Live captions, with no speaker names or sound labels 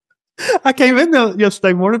I came in there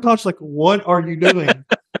yesterday morning. I was like, "What are you doing?"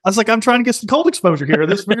 I was like, "I'm trying to get some cold exposure here.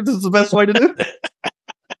 This is the best way to do it."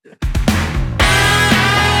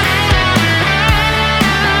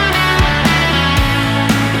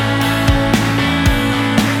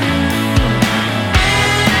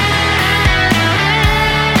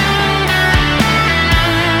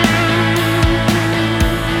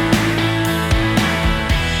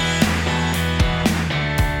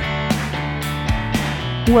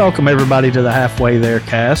 Welcome, everybody, to the Halfway There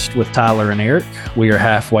cast with Tyler and Eric. We are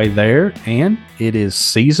halfway there, and it is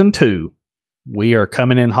season 2. We are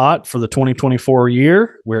coming in hot for the 2024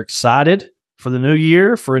 year. We're excited for the new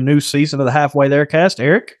year, for a new season of the Halfway There cast.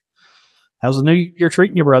 Eric, how's the new year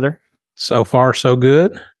treating you, brother? So far, so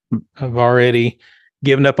good. I've already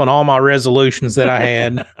given up on all my resolutions that I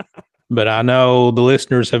had, but I know the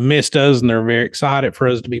listeners have missed us, and they're very excited for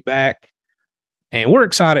us to be back. And we're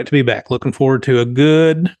excited to be back. Looking forward to a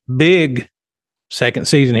good, big second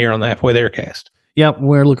season here on the Halfway There cast. Yep,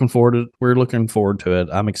 we're looking forward to it.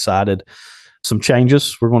 I'm excited. Some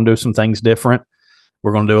changes. We're going to do some things different.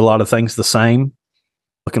 We're going to do a lot of things the same.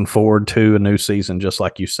 Looking forward to a new season, just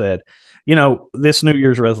like you said. You know, this New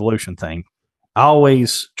Year's resolution thing, I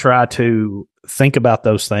always try to think about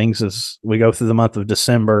those things as we go through the month of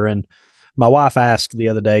December. And my wife asked the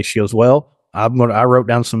other day, she goes, well, I wrote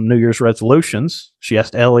down some New Year's resolutions. She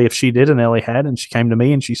asked Ellie if she did, and Ellie had, and she came to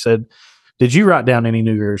me and she said, did you write down any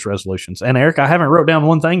New Year's resolutions? And Eric, I haven't wrote down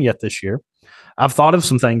one thing yet this year. I've thought of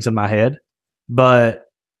some things in my head, but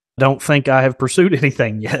don't think I have pursued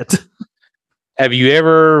anything yet. Have you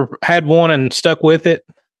ever had one and stuck with it?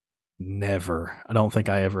 Never. I don't think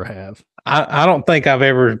I ever have. I don't think I've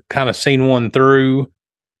ever kind of seen one through.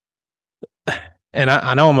 And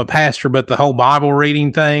I know I'm a pastor, but the whole Bible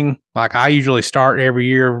reading thing, like I usually start every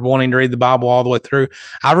year wanting to read the Bible all the way through.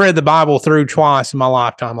 I've read the Bible through twice in my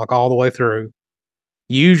lifetime, like all the way through.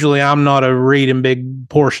 Usually I'm not a reading big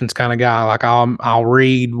portions kind of guy. Like I'll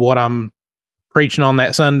read what I'm preaching on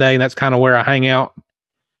that Sunday, and that's kind of where I hang out.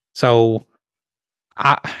 So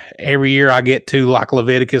every year I get to like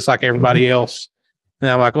Leviticus, like everybody else.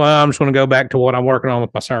 And I'm like, well, I'm just going to go back to what I'm working on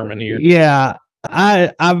with my sermon here. Yeah.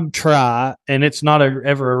 I've tried, and it's not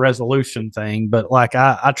ever a resolution thing, but like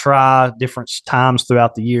I try different times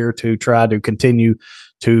throughout the year to try to continue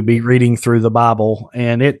to be reading through the Bible,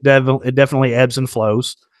 and it definitely ebbs and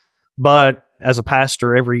flows. But as a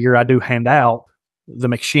pastor, every year I do hand out the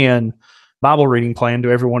McShin Bible reading plan to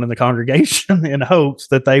everyone in the congregation in hopes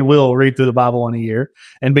that they will read through the Bible in a year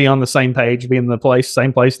and be on the same page, be in the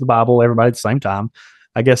same place in the Bible, everybody at the same time.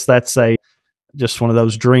 I guess that's just one of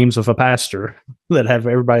those dreams of a pastor that have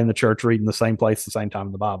everybody in the church reading the same place at the same time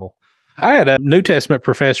in the Bible. I had a New Testament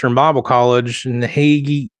professor in Bible college, and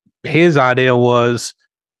his idea was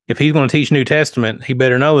if he's going to teach New Testament, he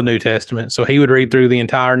better know the New Testament. So he would read through the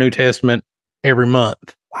entire New Testament every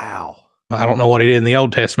month. Wow. I don't know what he did in the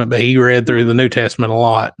Old Testament, but he read through the New Testament a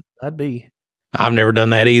lot. I've never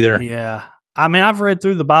done that either. Yeah. I mean, I've read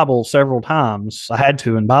through the Bible several times. I had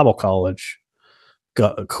to in Bible college.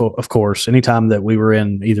 Of course, anytime that we were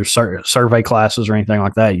in either survey classes or anything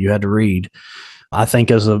like that, you had to read. I think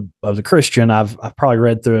as a Christian, I've probably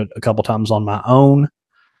read through it a couple times on my own,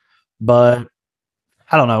 but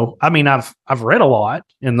I don't know. I mean, I've read a lot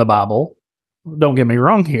in the Bible. Don't get me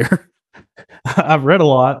wrong here. I've read a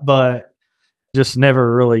lot, but just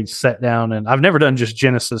never really sat down, and I've never done just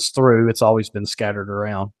Genesis through. It's always been scattered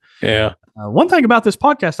around. Yeah. One thing about this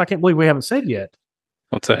podcast, I can't believe we haven't said yet.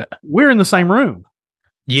 What's that? We're in the same room.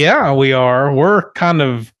 Yeah, we are. We're kind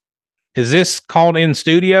of, is this called in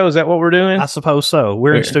studio? Is that what we're doing? I suppose so.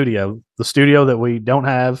 We're in studio, the studio that we don't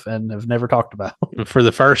have and have never talked about. For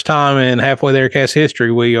the first time in Halfway There cast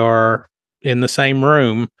history, we are in the same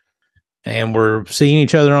room, and we're seeing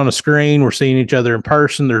each other on a screen. We're seeing each other in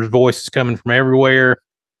person. There's voices coming from everywhere.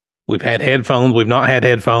 We've had headphones. We've not had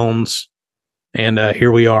headphones. And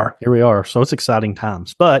here we are. So it's exciting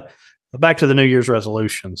times. But back to the New Year's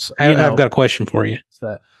resolutions. I've got a question for you. What's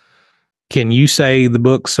that? Can you say the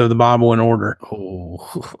books of the Bible in order?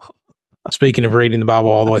 Oh. Speaking of reading the Bible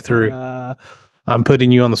all the way through, I'm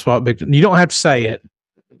putting you on the spot. You don't have to say it.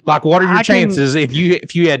 Like, what are your chances if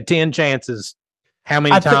you had 10 chances? How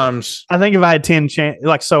many times? I think if I had 10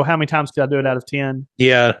 chances, so how many times could I do it out of 10?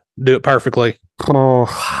 Yeah, do it perfectly. Oh,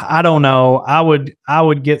 I don't know. I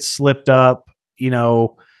would get slipped up,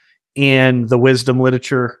 in the wisdom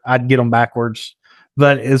literature. I'd get them backwards.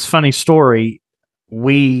 But it's a funny story.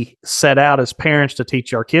 We set out as parents to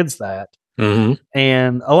teach our kids that. Mm-hmm.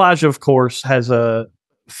 And Elijah, of course, has a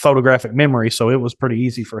photographic memory, so it was pretty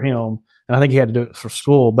easy for him. And I think he had to do it for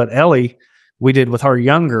school. But Ellie, we did with her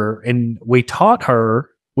younger, and we taught her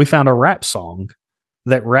we found a rap song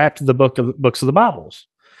that rapped the books of the Bibles.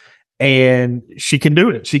 And she can do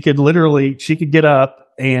it. She could get up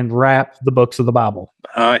and rap the books of the Bible.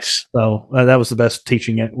 Nice. So that was the best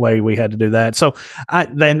teaching way we had to do that. So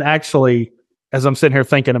then actually, as I'm sitting here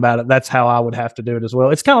thinking about it, that's how I would have to do it as well.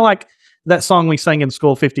 It's kind of like that song we sang in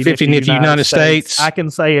school, 50 Nifty United States. I can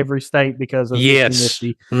say every state because of 50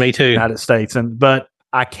 Nifty me too. United States. But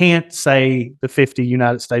I can't say the 50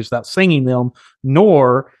 United States without singing them,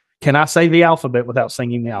 nor can I say the alphabet without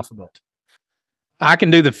singing the alphabet. I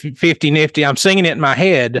can do the 50 Nifty. I'm singing it in my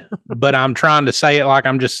head, but I'm trying to say it like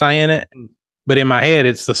I'm just saying it. But in my head,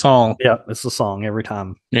 it's the song. Yeah, it's the song every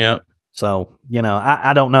time. Yeah. So,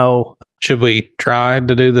 I don't know. Should we try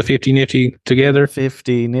to do the 50 Nifty together?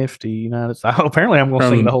 50 Nifty United States. Apparently, I'm going to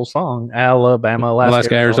sing the whole song. Alabama,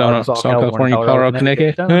 Alaska, Arizona, California, Colorado,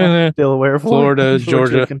 Connecticut, Delaware, Florida,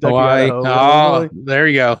 Georgia, Kentucky, Hawaii. Idaho, there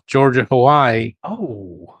you go. Georgia, Hawaii.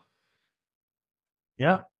 Oh.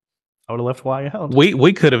 Yeah. I would have left Hawaii out.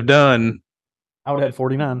 We could have done. I would have had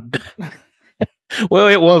 49. Well,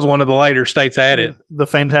 it was one of the later states added. The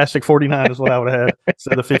Fantastic 49 is what I would have had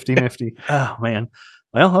instead of 50 Nifty. Oh, man.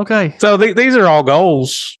 Well, okay. So these are all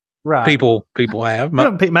goals right. people have.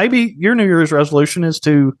 Maybe your New Year's resolution is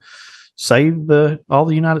to save all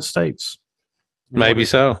the United States. Maybe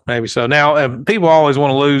so. Now, people always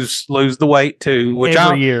want to lose the weight too. Which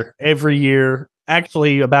every year,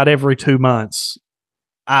 actually about every 2 months,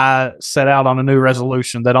 I set out on a new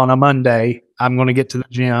resolution that on a Monday, I'm going to get to the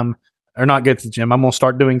gym. Or not get to the gym. I'm going to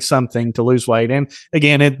start doing something to lose weight. And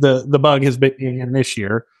again, the bug has bit me again this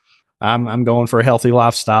year. I'm going for a healthy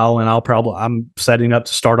lifestyle, and I'm setting up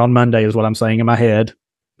to start on Monday is what I'm saying in my head,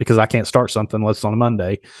 because I can't start something unless it's on a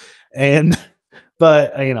Monday.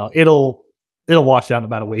 But it'll wash out in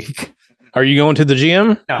about a week. Are you going to the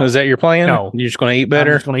gym? No. Is that your plan? No. You're just going to eat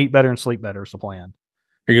better? I'm just going to eat better and sleep better is the plan.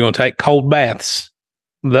 Are you going to take cold baths?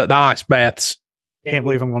 The ice baths? Can't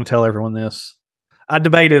believe I'm going to tell everyone this. I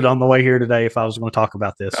debated on the way here today if I was going to talk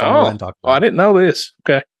about this. So I didn't know this.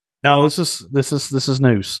 Okay. No, this is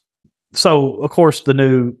news. So, of course, the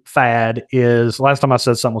new fad is, last time I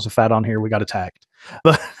said something was a fad on here, we got attacked.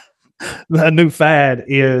 But the new fad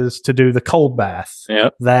is to do the cold bath.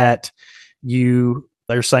 Yep. That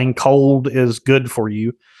they're saying cold is good for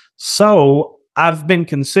you. So I've been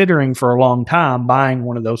considering for a long time buying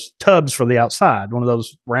one of those tubs for the outside, one of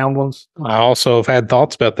those round ones. I also have had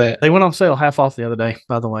thoughts about that. They went on sale half off the other day,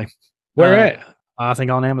 by the way. Where at? I think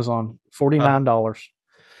on Amazon, $49.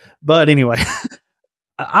 But anyway,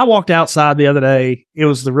 I walked outside the other day. It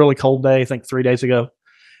was the really cold day, I think 3 days ago.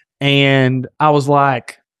 And I was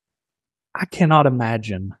like, I cannot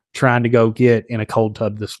imagine trying to go get in a cold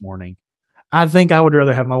tub this morning. I think I would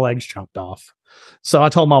rather have my legs chunked off. So I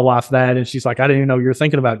told my wife that, and she's like, I didn't even know you were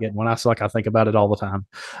thinking about getting one. I was like, I think about it all the time.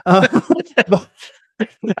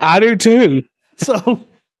 I do too. So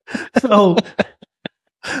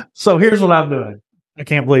here's what I'm doing. I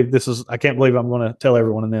can't believe I'm going to tell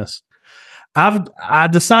everyone in this. I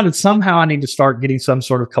decided somehow I need to start getting some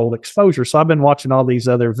sort of cold exposure. So I've been watching all these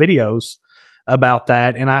other videos about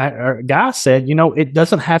that. And a guy said, it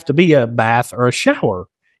doesn't have to be a bath or a shower.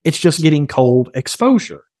 It's just getting cold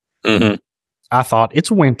exposure. Mm-hmm. I thought, it's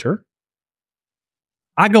winter.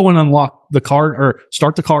 I go and unlock the car or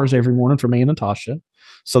start the cars every morning for me and Natasha.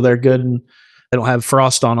 So they're good and they don't have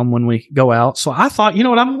frost on them when we go out. So I thought, you know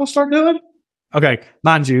what I'm going to start doing? Okay.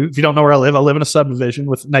 Mind you, if you don't know where I live in a subdivision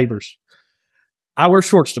with neighbors. I wear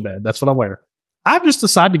shorts to bed. That's what I wear. I just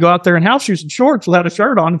decided to go out there in house shoes and shorts without a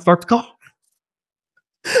shirt on and start the car.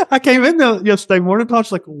 I came in there yesterday morning.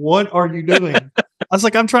 Tasha's like, what are you doing? I was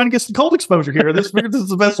like, I'm trying to get some cold exposure here. This is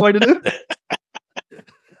the best way to do it.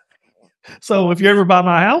 So if you're ever by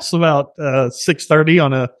my house about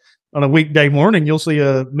 6:30 on a weekday morning, you'll see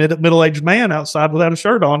a middle-aged man outside without a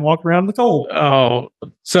shirt on, walking around in the cold. Oh,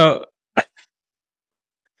 so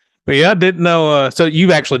yeah, I didn't know. So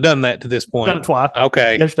you've actually done that to this point? Done it twice.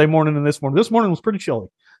 Okay. Yesterday morning and this morning. This morning was pretty chilly.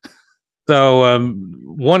 So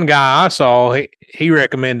one guy I saw, he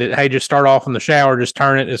recommended, hey, just start off in the shower, just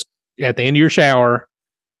turn it at the end of your shower,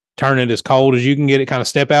 turn it as cold as you can get it, kind of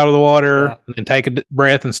step out of the water and take a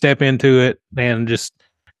breath and step into it and just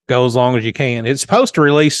go as long as you can. It's supposed to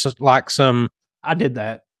release like some. I did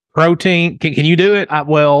that. Protein. Can you do it?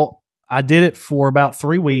 I did it for about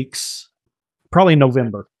 3 weeks, probably in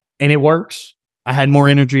November, and it works. I had more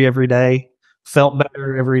energy every day, felt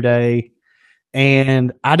better every day.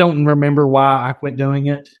 And I don't remember why I quit doing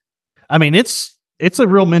it. I mean, it's a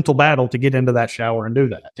real mental battle to get into that shower and do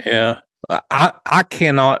that. Yeah. I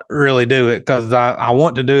cannot really do it because I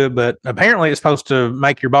want to do it, but apparently it's supposed to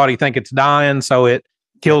make your body think it's dying. So it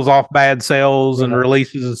kills off bad cells and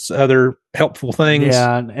releases other helpful things.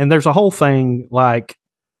 Yeah, and there's a whole thing like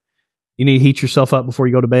you need to heat yourself up before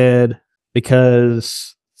you go to bed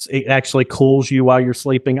because it actually cools you while you're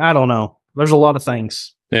sleeping. I don't know. There's a lot of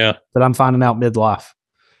things that I'm finding out midlife.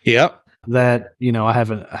 Yep. That, I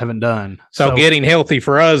haven't done. So getting healthy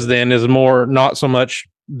for us then is more not so much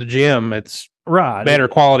the gym. It's better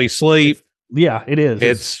quality sleep. Yeah, it is.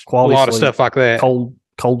 It's quality a lot sleep, of stuff like that.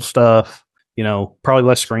 Cold stuff, probably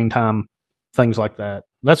less screen time, things like that.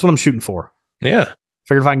 That's what I'm shooting for. Yeah.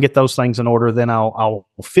 Figure if I can get those things in order, then I'll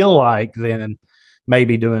feel like then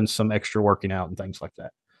maybe doing some extra working out and things like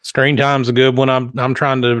that. Screen time's a good one. I'm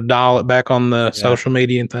trying to dial it back on the social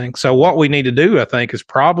media and things. So what we need to do, I think, is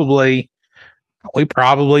we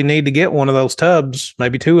probably need to get one of those tubs,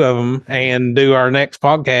 maybe 2 of them, and do our next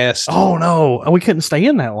podcast. Oh no, we couldn't stay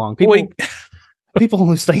in that long. People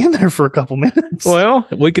only stay in there for a couple minutes. Well,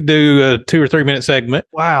 we could do a 2 or 3 minute segment.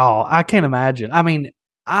 Wow, I can't imagine. I mean,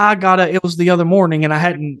 it was the other morning and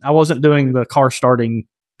I wasn't doing the car starting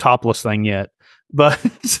topless thing yet, but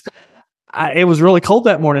it was really cold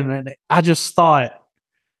that morning and I just thought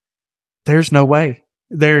there's no way.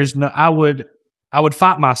 I would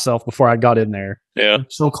fight myself before I got in there. Yeah.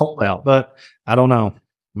 It's so cold out, but I don't know.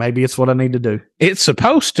 Maybe it's what I need to do. It's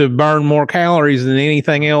supposed to burn more calories than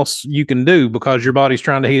anything else you can do because your body's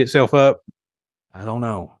trying to heat itself up. I don't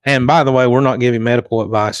know. And by the way, we're not giving medical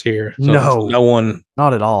advice here. So no one,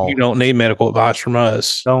 not at all. You don't need medical advice from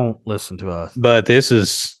us. Don't listen to us. But this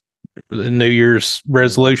is the New Year's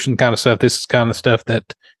resolution kind of stuff. This is kind of stuff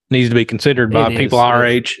that needs to be considered by people our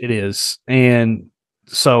age. It is. And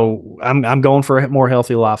so I'm going for a more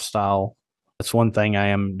healthy lifestyle. That's one thing I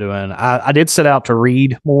am doing. I did set out to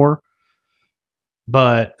read more,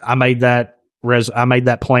 but I made that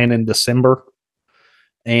plan in December.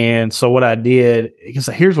 And so what I did, because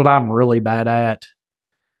here's what I'm really bad at.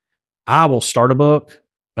 I will start a book,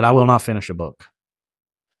 but I will not finish a book.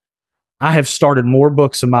 I have started more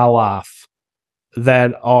books in my life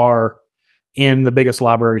that are in the biggest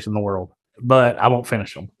libraries in the world, but I won't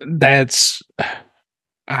finish them.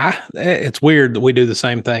 It's weird that we do the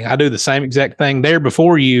same thing. I do the same exact thing. There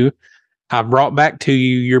before you, I brought back to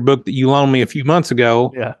you your book that you loaned me a few months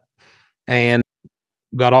ago. Yeah. And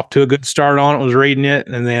got off to a good start on it, was reading it,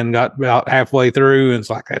 and then got about halfway through, and it's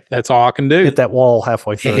like, that's all I can do. Hit that wall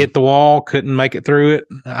halfway through. Hit the wall, couldn't make it through it.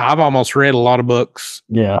 I've almost read a lot of books.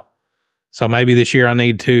 Yeah. So maybe this year I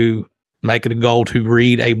need to make it a goal to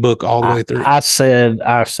read a book all the way through. I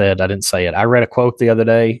didn't say it. I read a quote the other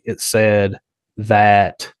day. It said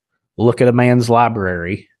that look at a man's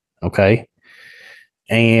library, okay?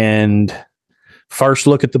 And first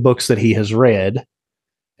look at the books that he has read,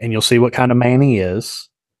 and you'll see what kind of man he is.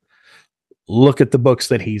 Look at the books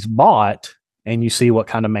that he's bought, and you see what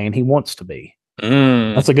kind of man he wants to be.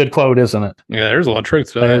 That's a good quote, isn't it? Yeah, there's a lot of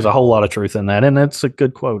truth to that. There's a whole lot of truth in that, and it's a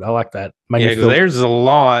good quote. I like that. There's a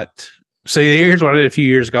lot. See, here's what I did a few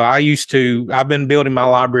years ago. I've been building my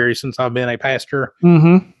library since I've been a pastor.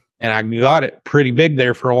 Mm-hmm. And I got it pretty big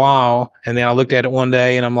there for a while. And then I looked at it one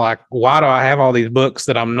day and I'm like, why do I have all these books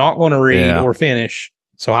that I'm not going to read or finish?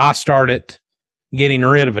 So I started getting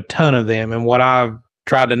rid of a ton of them. And what I've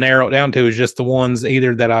tried to narrow it down to is just the ones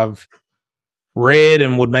either that I've read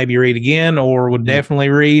and would maybe read again, or would definitely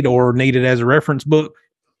read, or need it as a reference book.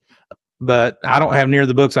 But I don't have near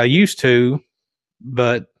the books I used to.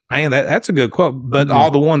 But man, that's a good quote. But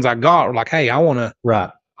all the ones I got were like, hey, I want to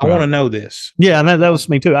want to know this. Yeah, and that was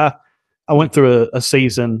me too. I went through a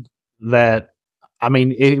season that, I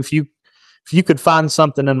mean, if you could find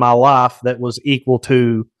something in my life that was equal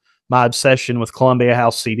to my obsession with Columbia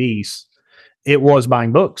House CDs, it was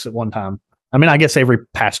buying books at one time. I mean, I guess every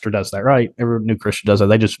pastor does that, right? Every new Christian does that.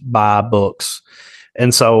 They just buy books.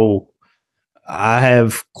 And so I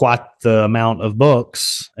have quite the amount of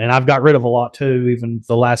books, and I've got rid of a lot too. Even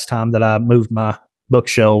the last time that I moved my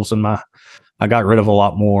bookshelves and I got rid of a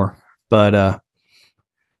lot more. But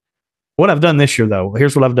what I've done this year, though,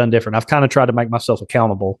 here's what I've done different. I've kind of tried to make myself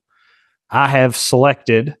accountable. I have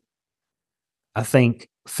selected, I think,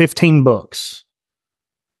 15 books,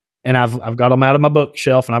 and I've got them out of my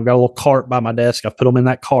bookshelf, and I've got a little cart by my desk. I've put them in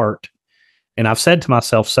that cart, and I've said to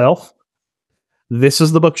myself, self, this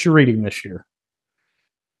is the books you're reading this year.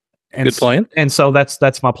 And good plan. And so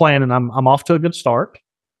that's my plan, and I'm off to a good start.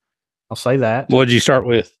 I'll say that. What did you start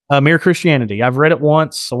with? Mere Christianity. I've read it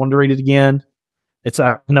once. I wanted to read it again.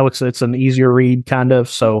 I know it's an easier read, kind of.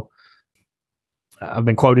 So I've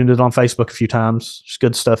been quoting it on Facebook a few times. There's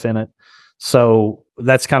good stuff in it. So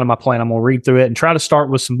that's kind of my plan. I'm going to read through it and try to start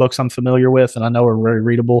with some books I'm familiar with and I know are very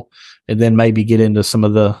readable, and then maybe get into some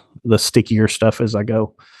of the stickier stuff as I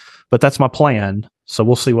go. But that's my plan. So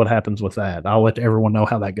we'll see what happens with that. I'll let everyone know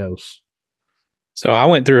how that goes. So I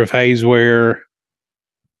went through a phase where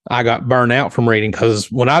I got burned out from reading,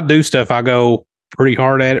 because when I do stuff, I go pretty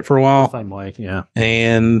hard at it for a while. Same way, yeah.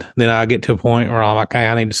 And then I get to a point where I'm like, hey,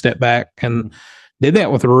 I need to step back. And did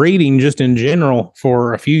that with reading just in general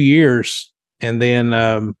for a few years. And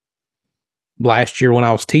then last year when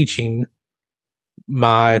I was teaching,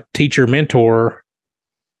 my teacher mentor,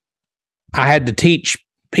 I had to teach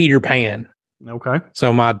Peter Pan. Okay.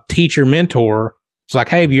 So my teacher mentor was like,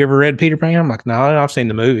 hey, have you ever read Peter Pan? I'm like, no, I've seen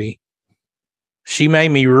the movie. She made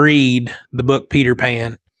me read the book Peter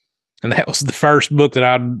Pan. And that was the first book that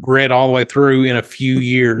I'd read all the way through in a few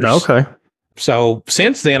years. Okay. So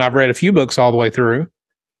since then, I've read a few books all the way through.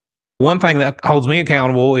 One thing that holds me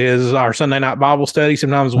accountable is our Sunday night Bible study.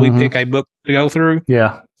 Sometimes we pick a book to go through.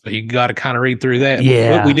 Yeah. So you got to kind of read through that.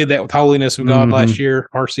 Yeah. We did that with Holiness of God last year,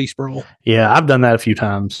 R.C. Sproul. Yeah, I've done that a few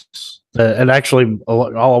times. And actually,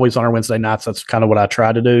 always on our Wednesday nights, that's kind of what I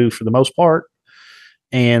try to do for the most part.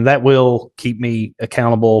 And that will keep me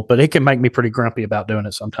accountable, but it can make me pretty grumpy about doing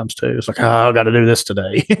it sometimes too. It's like, oh, I've got to do this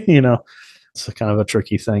today. It's a kind of a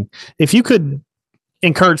tricky thing. If you could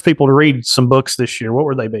encourage people to read some books this year, what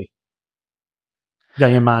would they be? Got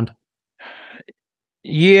you in mind?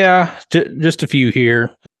 Yeah, just a few here.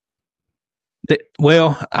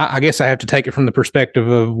 Well, I guess I have to take it from the perspective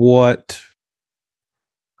of what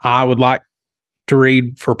I would like to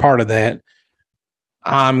read for part of that.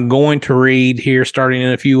 I'm going to read here starting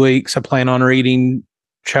in a few weeks. I plan on reading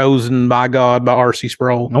Chosen by God by R.C.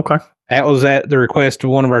 Sproul. Okay. That was at the request of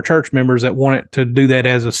one of our church members that wanted to do that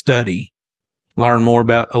as a study, learn more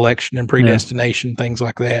about election and predestination, things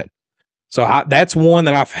like that. So that's one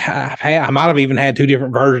that I've had. I might have even had 2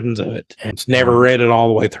 different versions of it. Never read it all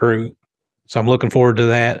the way through. So I'm looking forward to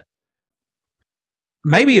that.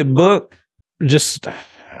 Maybe a book, just,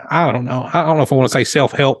 I don't know. I don't know if I want to say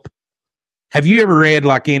self-help. Have you ever read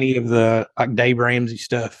like any of the like Dave Ramsey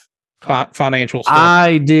stuff, financial stuff?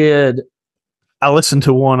 I did. I listened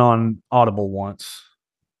to one on Audible once.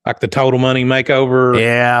 Like the Total Money Makeover?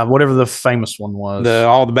 Yeah, whatever the famous one was.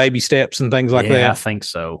 All the baby steps and things like that? I think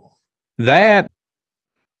so. That,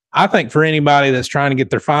 I think for anybody that's trying to get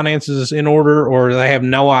their finances in order, or they have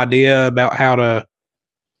no idea about how to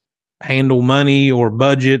handle money or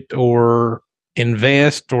budget or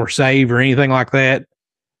invest or save or anything like that,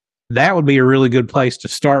 that would be a really good place to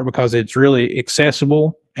start, because it's really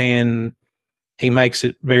accessible and he makes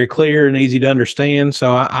it very clear and easy to understand.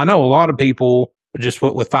 So I know a lot of people just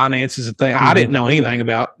with finances and things. I didn't know anything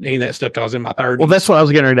about any of that stuff till I was in my 30s. Well, that's what I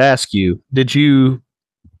was getting ready to ask you. Did you,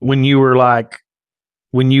 when you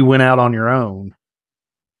went out on your own,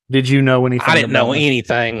 did you know anything? I didn't know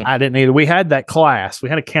anything. I didn't either. We had that class. We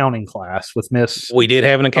had accounting class with Miss. We did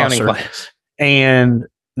have an accounting class. And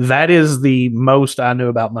that is the most I knew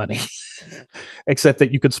about money, except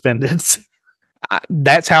that you could spend it.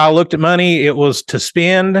 That's how I looked at money. It was to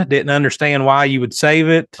spend. Didn't understand why you would save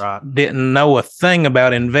it. Right. Didn't know a thing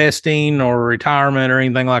about investing or retirement or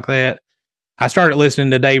anything like that. I started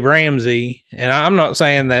listening to Dave Ramsey, and I'm not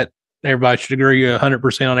saying that everybody should agree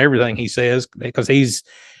 100% on everything he says, because he's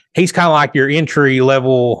kind of like your entry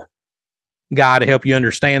level guy to help you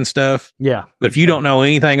understand stuff. Yeah. But if you don't know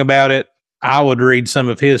anything about it, I would read some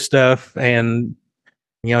of his stuff. And,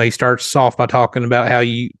 he starts off by talking about how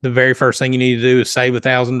the very first thing you need to do is save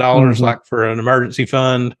 $1,000, like for an emergency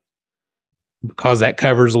fund, because that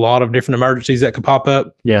covers a lot of different emergencies that could pop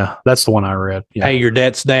up. Yeah. That's the one I read. Yeah. Pay your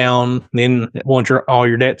debts down. Then once all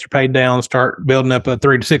your debts are paid down, start building up a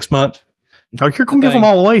 3 to 6 month. Oh, you're going to give them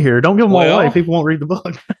all away here. Don't give them all away. People won't read the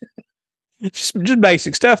book. just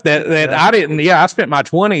basic stuff that I didn't. Yeah. I spent my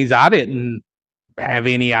 20s. I didn't have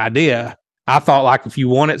any idea. I thought like if you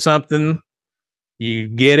wanted something, you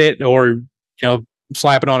get it, or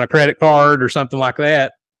slap it on a credit card or something like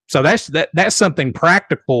that. So that's something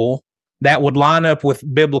practical that would line up with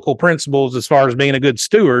biblical principles as far as being a good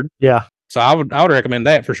steward. Yeah. So I would recommend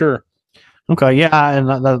that for sure. Okay. Yeah,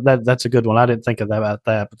 and that's a good one. I didn't think about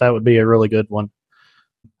that, but that would be a really good one.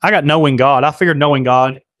 I got Knowing God. I figured Knowing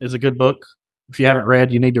God is a good book. If you haven't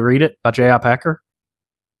read, you need to read it, by J.I. Packer.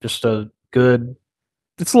 Just a good.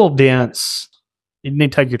 It's a little dense. You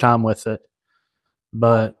need to take your time with it.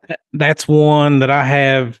 But that's one that I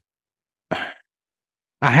have.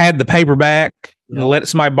 I had the paperback and let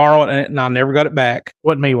somebody borrow it, and I never got it back.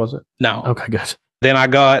 Wasn't me, was it? No. Okay, good. Then I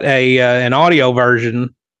got an audio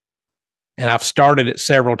version, and I've started it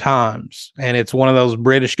several times. And it's one of those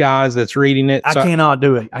British guys that's reading it. I cannot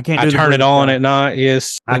do it. I can't. I turn it on at night.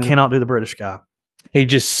 Yes, I cannot do the British guy. He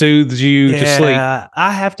just soothes you to sleep.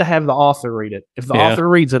 I have to have the author read it. If the author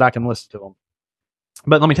reads it, I can listen to him.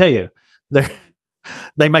 But let me tell you,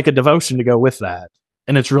 they make a devotion to go with that.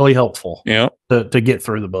 And it's really helpful to get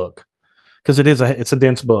through the book because it's a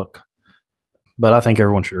dense book, but I think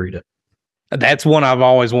everyone should read it. That's one I've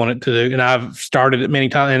always wanted to do, and I've started it many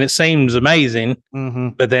times, and it seems amazing.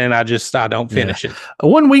 But then I don't finish it.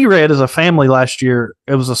 One we read as a family last year.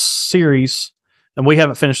 It was a series, and we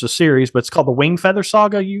haven't finished the series, but it's called the Wing Feather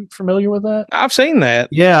Saga. You familiar with that? I've seen that.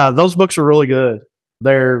 Yeah, those books are really good.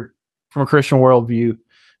 They're from a Christian worldview,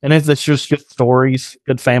 and it's just good stories.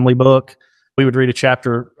 Good family book. We would read a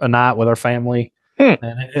chapter a night with our family, and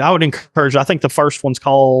I would encourage. I think the first one's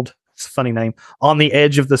called. It's a funny name. On the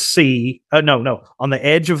Edge of the Sea. No. On the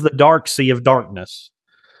Edge of the Dark Sea of Darkness.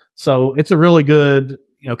 So it's a really good,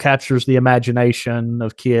 captures the imagination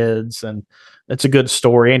of kids, and it's a good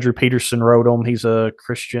story. Andrew Peterson wrote them. He's a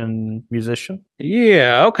Christian musician.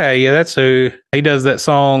 Yeah. Okay. Yeah. That's who he does that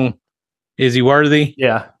song. Is he worthy?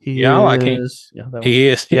 Yeah. I like him. Yeah, he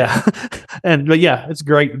is. Yeah. But yeah, it's a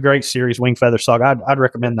great series, Wing Feather Saga. I'd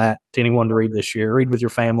recommend that to anyone to read this year. Read with your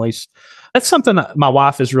families. That's something that my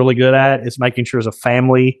wife is really good at, is making sure as a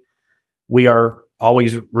family we are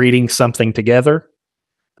always reading something together.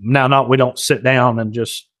 Now, we don't sit down and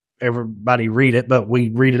just everybody read it, but we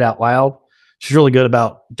read it out loud. She's really good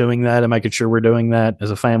about doing that and making sure we're doing that as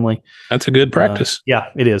a family. That's a good practice. Yeah,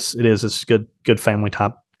 it is. It's good family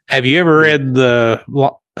time. Have you ever read the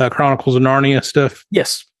Chronicles of Narnia stuff?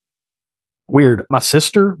 Yes. Weird. My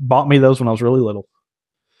sister bought me those when I was really little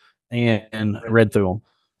and read through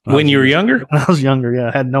them. When you were younger? When I was younger, yeah.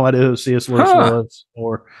 I had no idea who C.S. Lewis was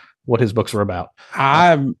or what his books were about.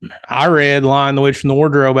 I read Lion, the Witch, and the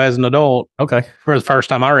Wardrobe as an adult. Okay. For the first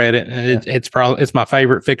time I read it. And it's my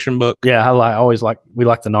favorite fiction book. Yeah, we like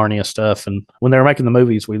the Narnia stuff. And when they were making the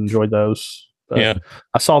movies, we enjoyed those. But yeah.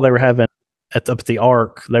 I saw they were having up at the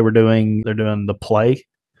Ark, they're doing the play.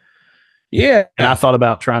 Yeah. And I thought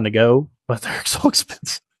about trying to go, but they're so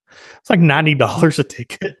expensive. It's like $90 a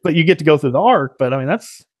ticket, but you get to go through the Ark. But I mean,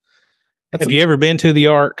 have you ever been to the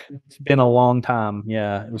Ark? It's been a long time.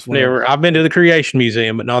 Yeah. It was I've been to the Creation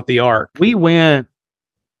Museum, but not the Ark. We went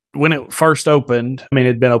when it first opened. I mean,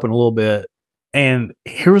 it'd been open a little bit. And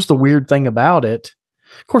here's the weird thing about it.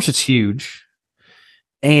 Of course, it's huge.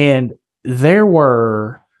 And there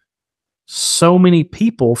were so many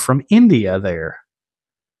people from India there.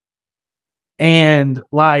 And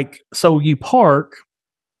so you park.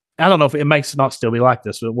 I don't know if it makes it not still be like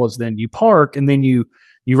this, but it was then. You park and then you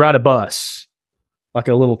ride a bus, like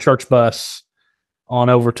a little church bus, on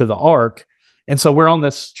over to the Ark. And so we're on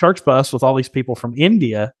this church bus with all these people from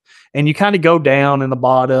India, and you kind of go down in the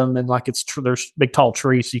bottom, and there's big tall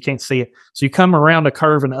trees, so you can't see it. So you come around a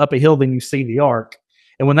curve and up a hill, then you see the Ark.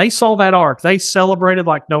 And when they saw that Ark, they celebrated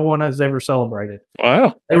like no one has ever celebrated.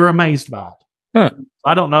 Wow. They were amazed by it. Huh.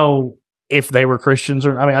 I don't know if they were Christians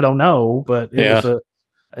I don't know, but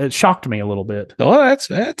it shocked me a little bit. Oh,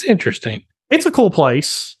 that's interesting. It's a cool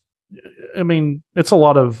place. I mean, it's a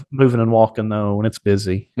lot of moving and walking though, and it's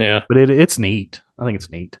busy. Yeah. But it's neat. I think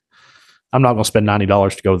it's neat. I'm not going to spend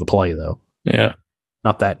 $90 to go to the play though. Yeah.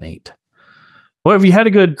 Not that neat. Well, have you had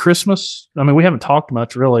a good Christmas? I mean, we haven't talked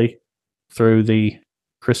much really through the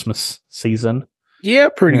Christmas season. Yeah,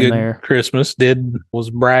 pretty good there. Christmas.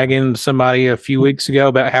 Was bragging to somebody a few weeks ago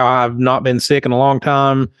about how I've not been sick in a long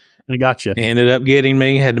time. And it got you. Ended up getting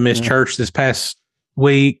me. Had to miss church this past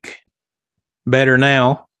week. Better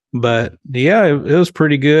now. But yeah, it was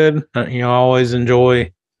pretty good. I always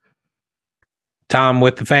enjoy time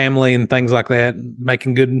with the family and things like that,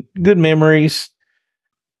 making good memories.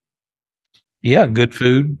 Yeah, good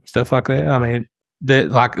food, stuff like that. I mean,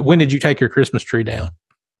 when did you take your Christmas tree down?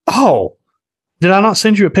 Oh, did I not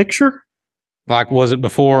send you a picture? Was it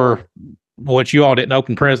before what you all didn't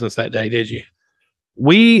open presents that day, did you?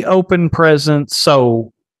 We opened presents.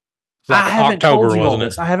 So I haven't October, wasn't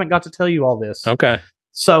it? I haven't got to tell you all this. Okay.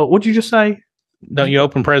 So what'd you just say? Don't you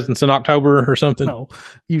open presents in October or something? No,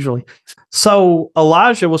 usually. So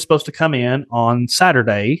Elijah was supposed to come in on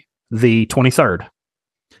Saturday, the 23rd.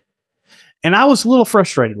 And I was a little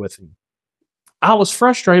frustrated with him. I was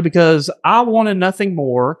frustrated because I wanted nothing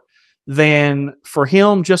more than for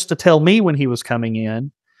him just to tell me when he was coming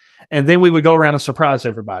in. And then we would go around and surprise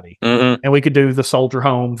everybody. Mm-hmm. And we could do the Soldier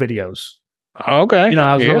Home videos. Okay.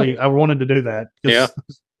 I wanted to do that. Yeah.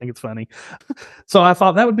 I think it's funny. So I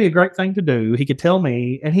thought that would be a great thing to do. He could tell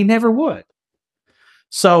me, and he never would.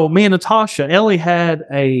 So me and Natasha, Ellie had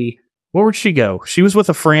where would she go? She was with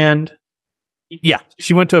a friend. Yeah,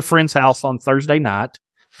 she went to a friend's house on Thursday night.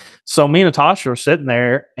 So me and Natasha are sitting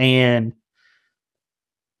there, and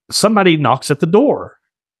somebody knocks at the door.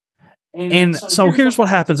 And so here's what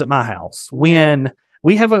happens at my house. When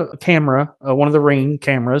We have a camera, one of the Ring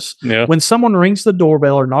cameras. Yeah. When someone rings the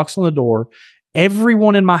doorbell or knocks on the door,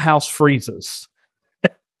 everyone in my house freezes.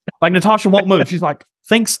 Like Natasha won't move. She's like,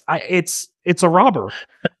 thinks it's a robber.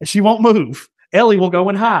 She won't move. Ellie will go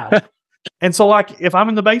and hide. And so, like, if I'm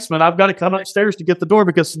in the basement, I've got to come upstairs to get the door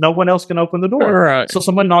because no one else can open the door. All right. So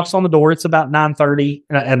someone knocks on the door. It's about 9:30.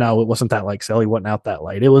 And no, it wasn't that late. Ellie wasn't out that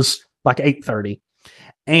late. It was like 8:30.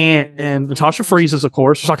 And Natasha freezes, of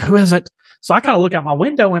course. She's like, who is it? So I kind of look out my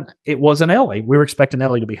window, and it wasn't Ellie. We were expecting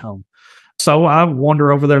Ellie to be home. So I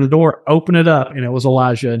wander over there to the door, open it up, and it was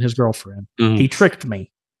Elijah and his girlfriend. Mm. He tricked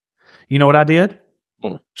me. You know what I did?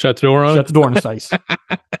 Shut the door on? Shut the door in his face.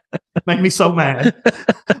 Made me so mad.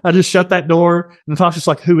 I just shut that door. And Natasha's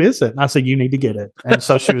like, who is it? And I said, you need to get it. And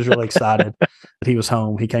so she was really excited that he was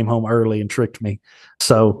home. He came home early and tricked me.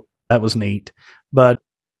 So that was neat. But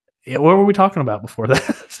what were we talking about before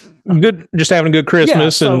that? Good. Just having a good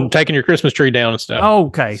Christmas and taking your Christmas tree down and stuff.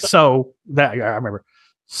 Okay. So that, I remember.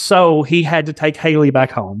 So he had to take Haley back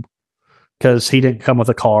home because he didn't come with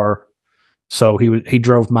a car. So he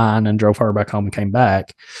drove mine and drove her back home and came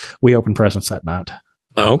back. We opened presents that night.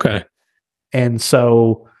 Oh, okay. And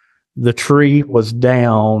so the tree was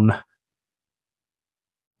down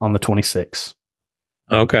on the 26th.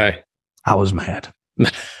 Okay. I was mad.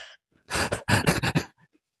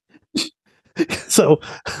 So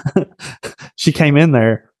she came in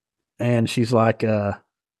there and she's like, can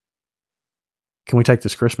we take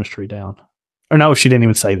this Christmas tree down? Or no, she didn't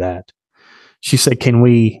even say that. She said,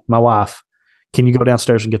 my wife, can you go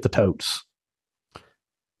downstairs and get the totes?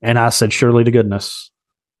 And I said, surely to goodness,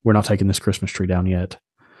 we're not taking this Christmas tree down yet.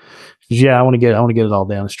 She said, yeah, I want to get it all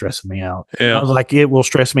down. It's stressing me out. Yeah. I was like, it will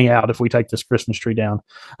stress me out if we take this Christmas tree down.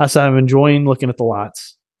 I said, I'm enjoying looking at the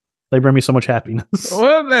lights. They bring me so much happiness.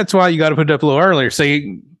 Well, that's why you got to put it up a little earlier.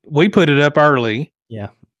 See, we put it up early. Yeah.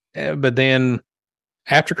 But then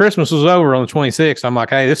after Christmas was over on the 26th, I'm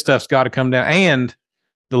like, hey, this stuff's got to come down. And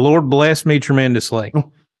the Lord blessed me tremendously.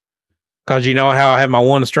 Because you know how I have my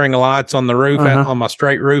one string of lights on the roof, on my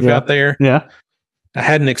straight roof out there? Yeah. I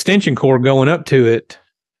had an extension cord going up to it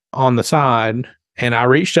on the side, and I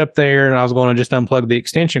reached up there and I was going to just unplug the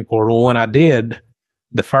extension cord. Well, when I did,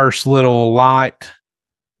 the first little light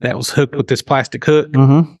that was hooked with this plastic hook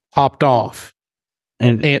popped off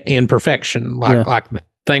and in perfection. Like the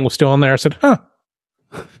thing was still on there. I said, huh.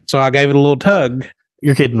 So I gave it a little tug.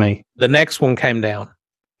 You're kidding me. The next one came down.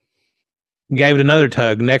 Gave it another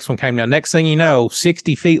tug. Next one came down. Next thing you know,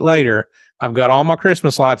 60 feet later, I've got all my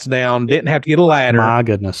Christmas lights down. Didn't have to get a ladder. My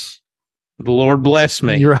goodness. The Lord bless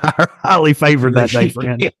me. You're highly favored that day,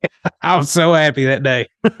 friend. Yeah, I was so happy that day.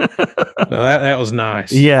 So that was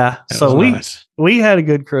nice. Yeah. So we had a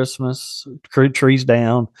good Christmas. Trees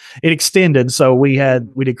down. It extended. So we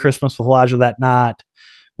did Christmas with Elijah that night.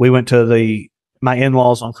 We went to my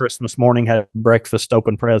in-laws on Christmas morning, had breakfast,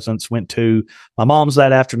 open presents, went to my mom's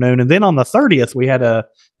that afternoon. And then on the 30th, we had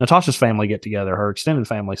Natasha's family get together, her extended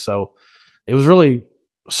family. So it was really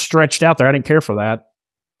stretched out there. I didn't care for that.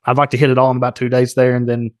 I'd like to hit it all in about 2 days there and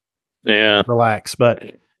then relax. But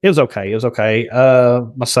it was okay. It was okay.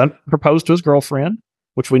 My son proposed to his girlfriend,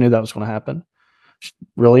 which we knew that was going to happen. She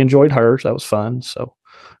really enjoyed hers. That was fun. So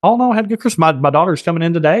all in all, I had a good Christmas. My daughter's coming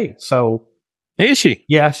in today. So is she?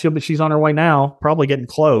 Yeah, she's on her way now, probably getting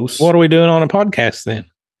close. What are we doing on a podcast then?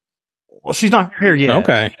 Well, she's not here yet.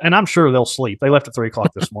 Okay. And I'm sure they'll sleep. They left at 3:00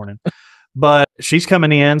 this morning. But she's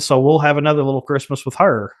coming in, so we'll have another little Christmas with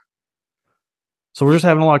her. So we're just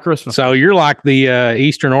having a lot of Christmas. So you're like the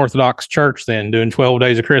Eastern Orthodox Church then, doing 12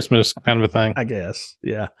 days of Christmas kind of a thing. I guess.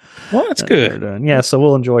 Yeah. Well, that's good. Yeah, so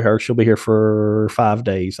we'll enjoy her. She'll be here for 5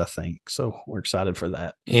 days, I think. So we're excited for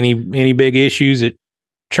that. Any big issues at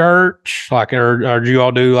church? Like, or did you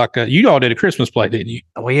all do you all did a Christmas play, didn't you?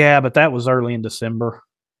 Oh, yeah, but that was early in December.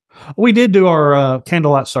 We did do our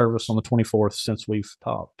candlelight service on the 24th since we've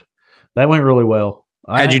talked. That went really well.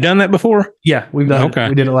 Had you done that before? Yeah, we've done it.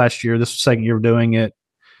 We did it last year. This is the second year of doing it.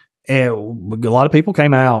 And a lot of people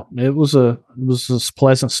came out. It was a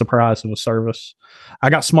pleasant surprise in the service. I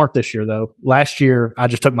got smart this year, though. Last year, I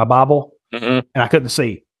just took my Bible and I couldn't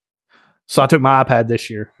see. So I took my iPad this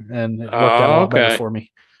year and it worked out a lot better for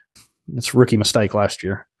me. It's a rookie mistake last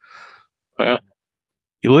year. Well,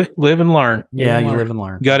 you live and learn. Yeah, you live and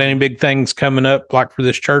learn. Got any big things coming up like for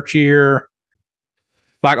this church year?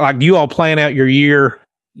 Like do you all plan out your year?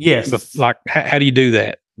 Yes. Like how do you do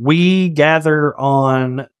that? We gather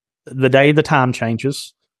on the day the time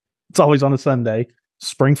changes. It's always on a Sunday.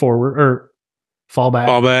 Spring forward or fall back.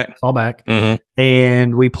 Mm-hmm.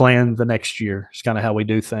 And we plan the next year. It's kind of how we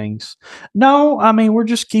do things. No, I mean, we're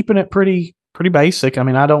just keeping it pretty basic. I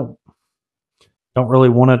mean, Don't really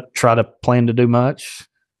want to try to plan to do much.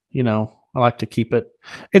 I like to keep it.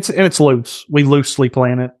 It's loose. We loosely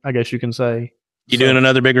plan it, I guess you can say. You doing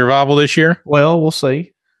another big revival this year? Well, we'll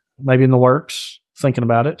see. Maybe in the works. Thinking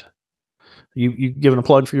about it. You giving a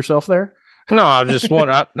plug for yourself there? No, I just want.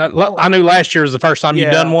 I knew last year was the first time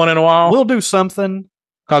you've done one in a while. We'll do something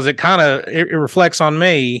because it kind of it reflects on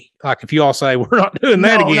me. Like if you all say we're not doing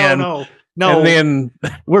that again, no, and then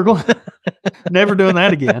we're going never doing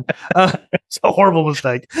that again. It's a horrible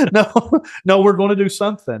mistake. No, we're going to do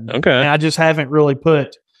something. Okay, and I just haven't really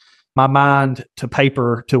put my mind to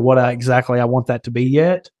paper to what exactly I want that to be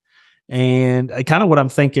yet. And kind of what I'm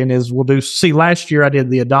thinking is we'll do. See, last year I did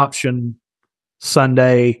the adoption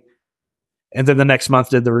Sunday. And then the next month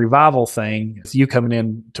did the revival thing, with you coming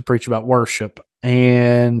in to preach about worship.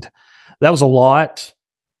 And that was a lot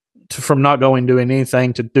from not doing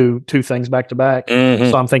anything to do two things back to back.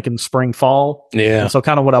 So I'm thinking spring, fall. Yeah. And so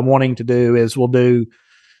kind of what I'm wanting to do is we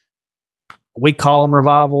call them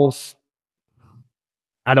revivals.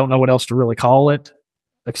 I don't know what else to really call it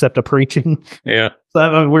except a preaching. Yeah.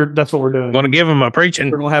 So that's what we're doing. Going to give them a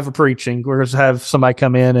preaching. We're going to have a preaching. We're going to have somebody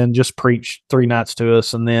come in and just preach 3 nights to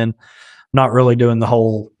us, and then not really doing the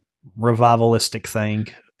whole revivalistic thing.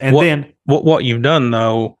 And then what you've done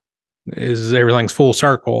though is everything's full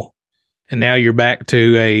circle, and now you're back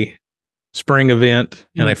to a spring event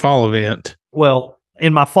and a fall event. Well,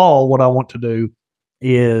 in my fall, what I want to do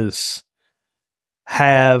is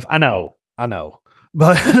have, I know,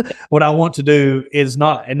 but what I want to do is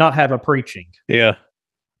not have a preaching. Yeah.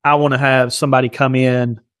 I want to have somebody come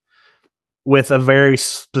in with a very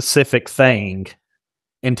specific thing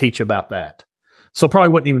and teach about that. So probably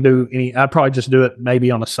wouldn't even do any. I'd probably just do it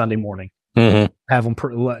maybe on a Sunday morning. Have them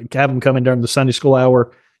come in during the Sunday school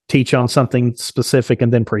hour, teach on something specific,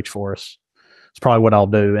 and then preach for us. It's probably what I'll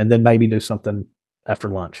do, and then maybe do something after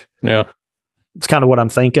lunch. Yeah, it's kind of what I'm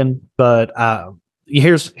thinking. But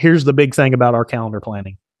here's the big thing about our calendar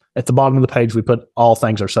planning. At the bottom of the page, we put all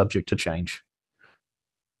things are subject to change.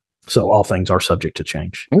 So all things are subject to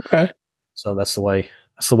change. Okay. So that's the way.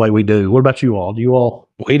 That's the way we do. What about you all? Do you all?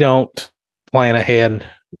 We don't plan ahead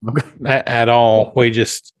at all.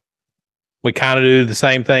 We kind of do the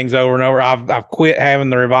same things over and over. I've quit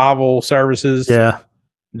having the revival services. Yeah.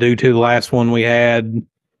 Due to the last one we had,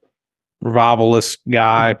 revivalist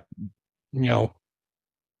guy,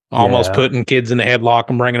 almost putting kids in the headlock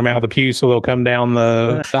and bringing them out of the pew so they'll come down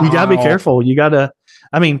the you got to be careful. You got to.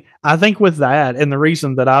 I think with that, and the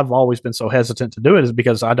reason that I've always been so hesitant to do it is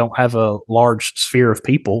because I don't have a large sphere of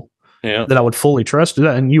people that I would fully trust to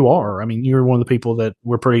that. And you are. You're one of the people that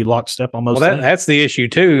we're pretty lockstep on most. Well, that's the issue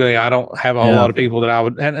too. I don't have a whole lot of people that I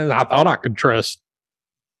would, and I thought I could trust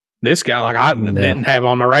this guy. Like I didn't have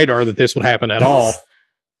on my radar that this would happen at all.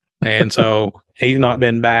 And so he's not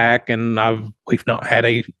been back, and we've not had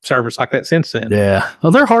a service like that since then. Yeah.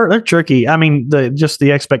 Well, they're hard. They're tricky.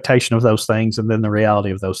 The expectation of those things and then the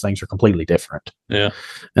reality of those things are completely different. Yeah.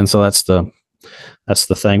 And so that's the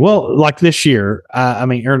thing. Well, like this year,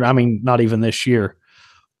 not even this year.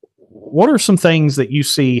 What are some things that you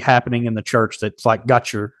see happening in the church that's like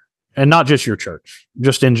and not just your church,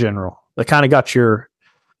 just in general, that kind of got your,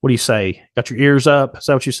 what do you say? Got your ears up? Is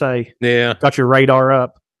that what you say? Yeah. Got your radar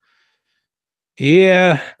up?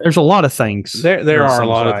 Yeah, there's a lot of things. There are a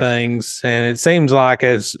lot of things, and it seems like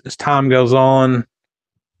as time goes on,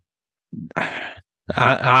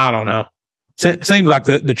 I don't know. It seems like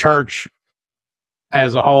the church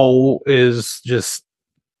as a whole is just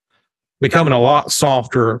becoming a lot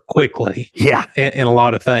softer quickly. Yeah, in a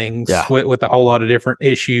lot of things. Yeah. with a whole lot of different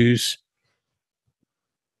issues.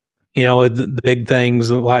 The big things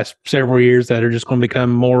the last several years that are just going to become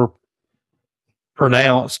more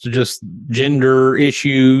pronounced, just gender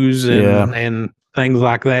issues and things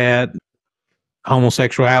like that,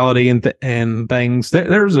 homosexuality and things.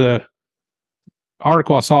 There's a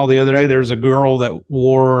article I saw the other day. There's a girl that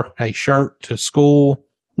wore a shirt to school.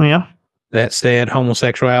 Yeah, that said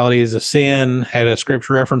homosexuality is a sin. Had a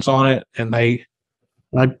scripture reference on it, and they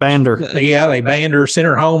banned her. Yeah, they banned her, sent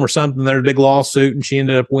her home or something. There's a big lawsuit, and she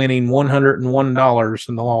ended up winning $101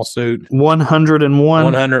 in the lawsuit. 101.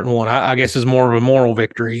 101. I guess is more of a moral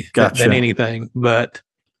victory than anything. But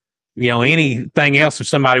anything else, if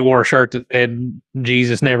somebody wore a shirt that said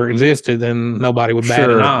Jesus never existed, then nobody would bat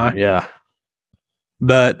an eye. Yeah.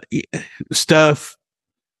 But stuff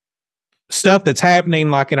that's happening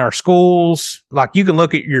like in our schools, like you can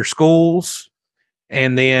look at your schools,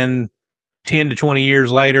 and then 10 to 20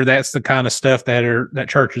 years later, that's the kind of stuff that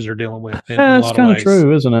churches are dealing with. That's kind of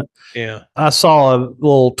true, isn't it? Yeah. I saw a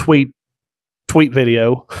little tweet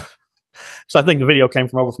video. So I think the video came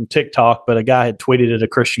from TikTok, but a guy had tweeted it. A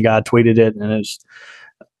Christian guy tweeted it, and it was.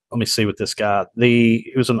 Let me see what this guy.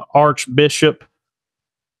 It was an Archbishop,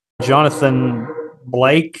 Jonathan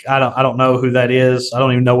Blake. I don't know who that is. I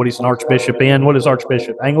don't even know what he's an Archbishop in. What is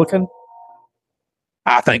Archbishop? Anglican?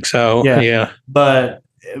 I think so. Yeah. But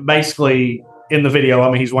basically, in the video,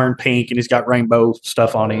 I mean, he's wearing pink and he's got rainbow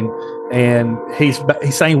stuff on him, and he's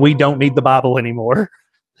saying we don't need the Bible anymore.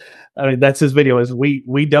 I mean, that's his video. Is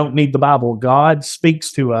we don't need the Bible. God speaks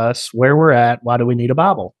to us where we're at. Why do we need a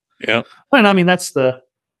Bible? Yeah. And I mean, the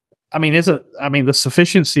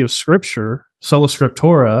sufficiency of Scripture, sola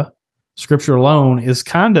scriptura, Scripture alone, is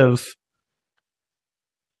kind of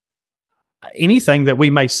anything that we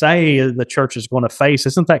may say the church is going to face.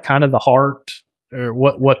 Isn't that kind of the heart or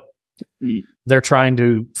what they're trying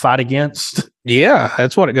to fight against? Yeah,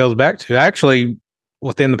 that's what it goes back to. Actually,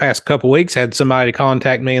 within the past couple of weeks, had somebody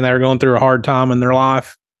contact me and they were going through a hard time in their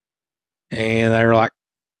life. And they were like,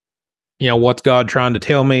 what's God trying to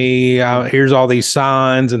tell me? Here's all these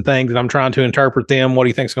signs and things, and I'm trying to interpret them. What do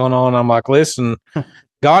you think's going on? I'm like, listen,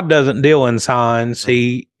 God doesn't deal in signs.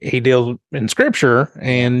 He deals in Scripture,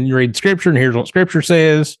 and you read Scripture, and here's what Scripture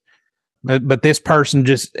says. But this person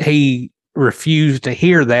he refused to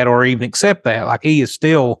hear that or even accept that. Like, he is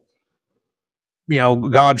still,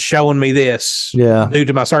 God's showing me this due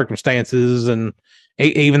to my circumstances, and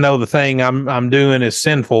even though the thing I'm doing is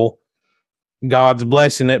sinful, God's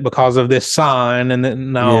blessing it because of this sign. And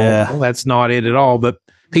then, that's not it at all. But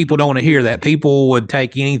people don't want to hear that. People would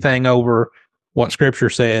take anything over what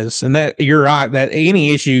Scripture says. And that you're right, that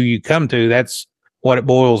any issue you come to, that's what it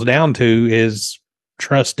boils down to, is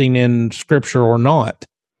trusting in Scripture or not.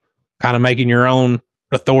 Kind of making your own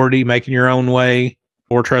authority, making your own way,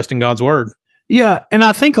 or trusting God's word. Yeah. And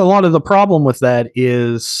I think a lot of the problem with that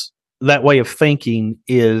is that way of thinking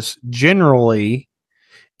is generally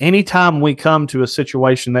anytime we come to a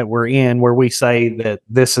situation that we're in where we say that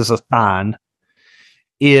this is a sign,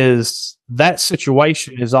 is that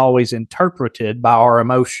situation is always interpreted by our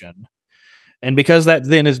emotion. And because that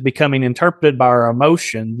then is becoming interpreted by our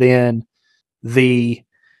emotion, then the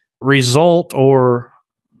result or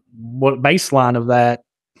what baseline of that,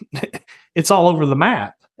 it's all over the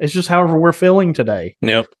map. It's just however we're feeling today.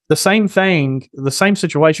 Yep. The same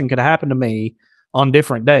situation could happen to me on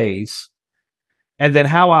different days. And then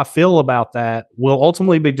how I feel about that will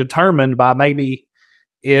ultimately be determined by maybe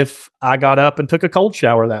if I got up and took a cold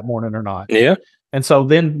shower that morning or not. Yeah. And so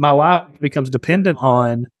then my life becomes dependent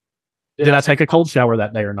on, did I take a cold shower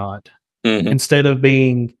that day or not? Mm-hmm. Instead of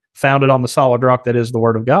being founded on the solid rock that is the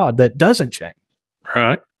Word of God that doesn't change.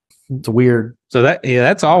 Right. It's weird. So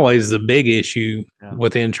that's always the big issue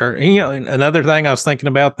within church. And, another thing I was thinking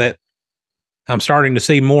about that I'm starting to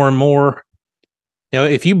see more and more,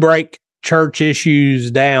 if you break church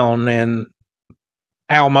issues down, and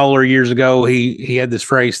Al Mohler years ago, he had this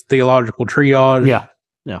phrase, theological triage.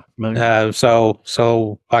 Yeah. So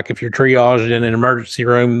like if you're triaged in an emergency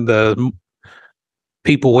room, the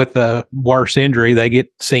people with the worst injury, they get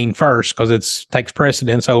seen first because it takes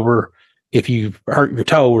precedence over if you hurt your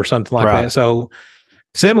toe or something like that. So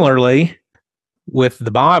similarly with the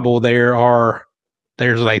Bible, there's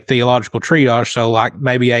a theological triage. So like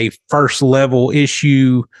maybe a first level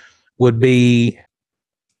issue would be,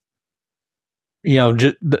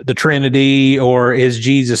 the Trinity, or is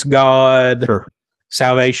Jesus God? Sure.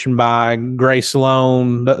 Salvation by grace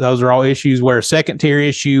alone. Those are all issues. Where a second tier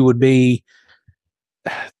issue would be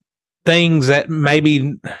things that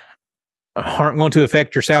maybe aren't going to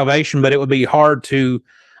affect your salvation, but it would be hard to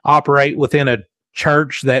operate within a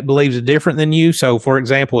church that believes different than you. So, for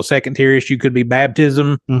example, a second tier issue could be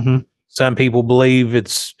baptism. Mm-hmm. Some people believe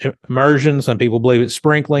it's immersion. Some people believe it's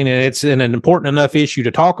sprinkling, and it's an important enough issue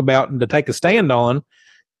to talk about and to take a stand on.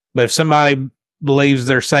 But if somebody believes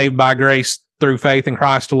they're saved by grace through faith in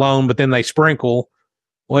Christ alone, but then they sprinkle,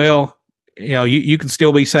 well, you can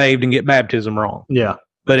still be saved and get baptism wrong. Yeah.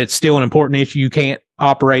 But it's still an important issue. You can't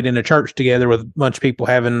operate in a church together with a bunch of people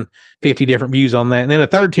having 50 different views on that. And then a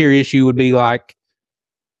third tier issue would be like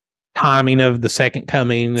timing of the second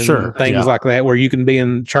coming and things like that, where you can be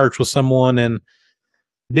in church with someone and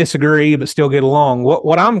disagree but still get along.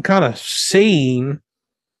 What I'm kind of seeing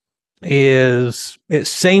is it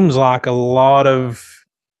seems like a lot of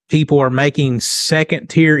people are making second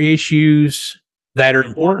tier issues that are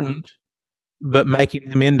important, but making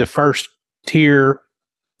them into first tier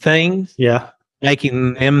things. Yeah.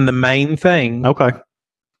 Making them the main thing. Okay.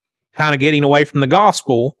 Kind of getting away from the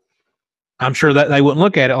gospel. I'm sure that they wouldn't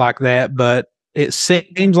look at it like that, but it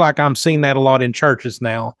seems like I'm seeing that a lot in churches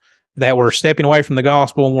now, that we're stepping away from the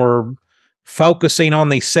gospel and we're focusing on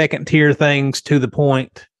these second tier things to the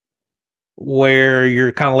point where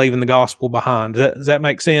you're kind of leaving the gospel behind. Does that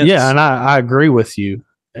make sense? Yeah, and I agree with you.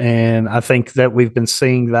 And I think that we've been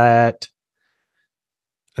seeing that.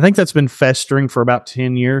 I think that's been festering for about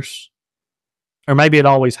 10 years. Or maybe it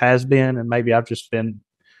always has been, and maybe I've just been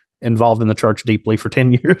involved in the church deeply for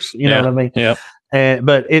 10 years. You know what I mean? Yeah.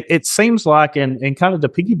 But it seems like, and kind of to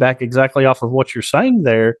piggyback exactly off of what you're saying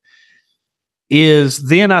there, is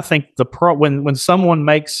then I think when someone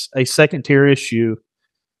makes a second tier issue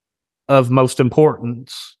of most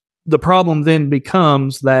importance, the problem then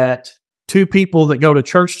becomes that two people that go to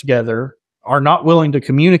church together are not willing to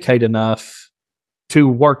communicate enough to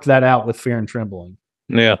work that out with fear and trembling.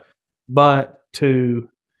 Yeah. But to,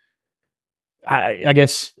 I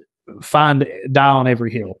guess, die on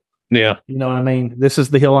every hill. Yeah. You know what I mean? This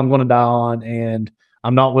is the hill I'm going to die on, and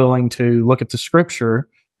I'm not willing to look at the scripture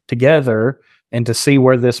together and to see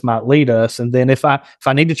where this might lead us. And then if I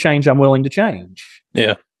need to change, I'm willing to change.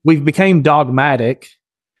 Yeah. We've become dogmatic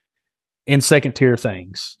in second tier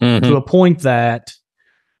things to a point that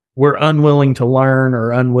we're unwilling to learn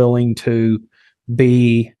or unwilling to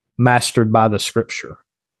be mastered by the scripture.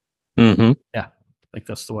 Mm-hmm. Yeah, I think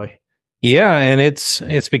that's the way. Yeah, and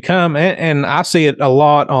it's become, and I see it a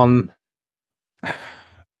lot on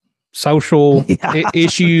social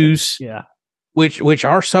issues. Yeah, which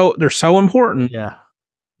are they're so important. Yeah,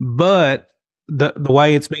 but the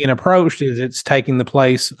way it's being approached is it's taking the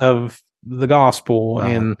place of the gospel.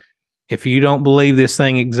 Right. And if you don't believe this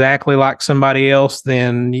thing exactly like somebody else,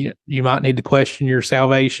 then you might need to question your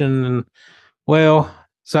salvation. And well,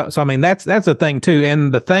 so I mean, that's a thing too.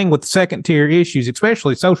 And the thing with second tier issues,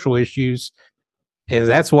 especially social issues, is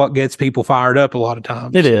that's what gets people fired up a lot of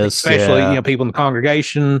times. It is, especially people in the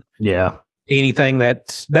congregation. Yeah. Anything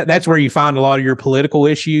that's where you find a lot of your political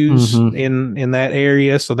issues in that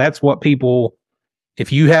area. So that's what people,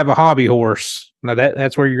 if you have a hobby horse, now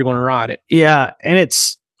that's where you're going to ride it. Yeah. And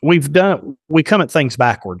we come at things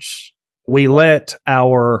backwards. We let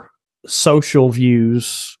our social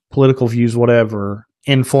views, political views, whatever,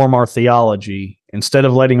 inform our theology instead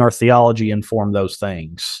of letting our theology inform those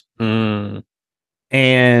things. And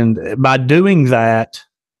by doing that,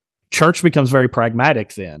 church becomes very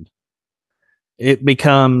pragmatic then. It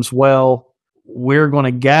becomes, well, we're going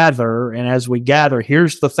to gather, and as we gather,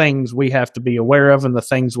 here's the things we have to be aware of and the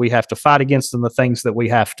things we have to fight against and the things that we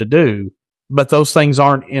have to do. But those things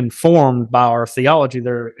aren't informed by our theology.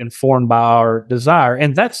 They're informed by our desire.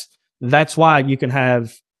 And that's why you can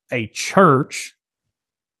have a church,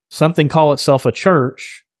 something call itself a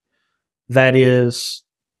church, that is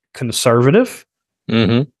conservative.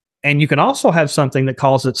 And you can also have something that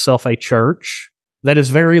calls itself a church that is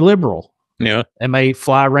very liberal. Yeah. And may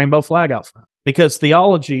fly a rainbow flag out front. Because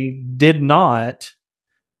theology did not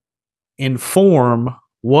inform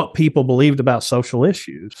what people believed about social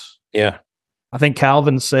issues. Yeah. I think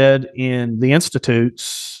Calvin said in the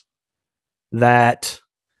Institutes that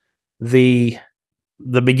the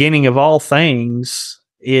beginning of all things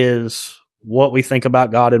is what we think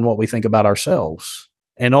about God and what we think about ourselves.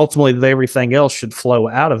 And ultimately, everything else should flow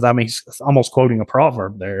out of that. I mean, he's almost quoting a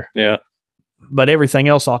proverb there. Yeah. But everything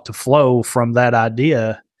else ought to flow from that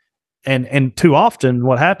idea. And too often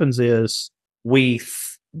what happens is we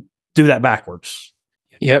do that backwards.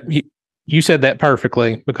 Yep. You said that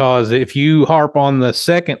perfectly, because if you harp on the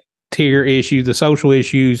second tier issue, the social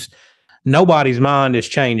issues, nobody's mind is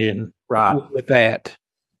changing with that.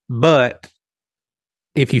 But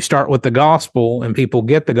if you start with the gospel and people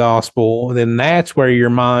get the gospel, then that's where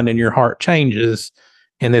your mind and your heart changes.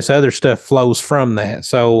 And this other stuff flows from that.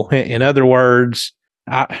 So in other words,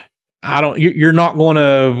 you're not going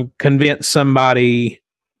to convince somebody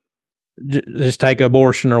just take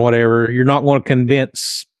abortion or whatever. You're not going to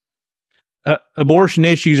convince abortion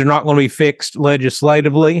issues are not going to be fixed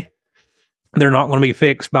legislatively. They're not going to be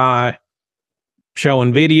fixed by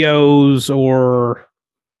showing videos or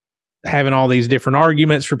having all these different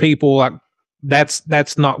arguments for people. Like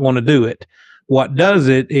that's not going to do it. What does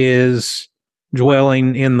it is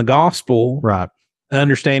dwelling in the gospel, right?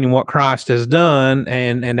 Understanding what Christ has done,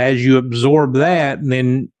 and as you absorb that,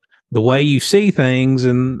 then the way you see things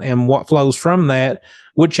and what flows from that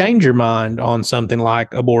would change your mind on something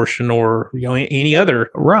like abortion or any other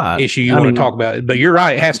issue you want to talk about. But you're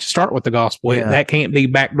right; it has to start with the gospel. Yeah. That can't be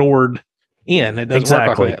backdoored in. It doesn't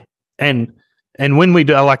work like that. And when we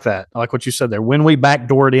do, I like that. I like what you said there. When we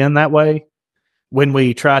backdoor it in that way, when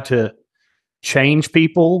we try to change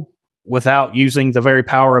people without using the very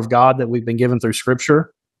power of God that we've been given through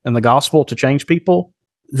Scripture and the gospel to change people,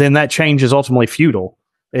 then that change is ultimately futile.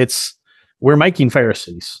 We're making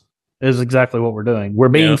Pharisees. is exactly what we're doing. We're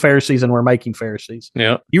being Pharisees and we're making Pharisees.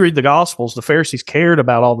 Yeah. You read the Gospels, the Pharisees cared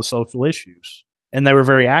about all the social issues, and they were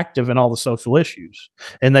very active in all the social issues.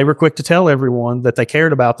 And they were quick to tell everyone that they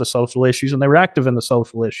cared about the social issues and they were active in the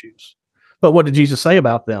social issues. But what did Jesus say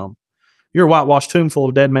about them? You're a whitewashed tomb full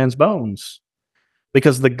of dead man's bones,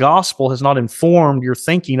 because the gospel has not informed your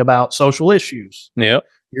thinking about social issues. Yep.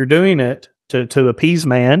 You're doing it to appease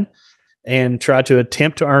man and try to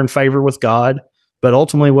attempt to earn favor with God. But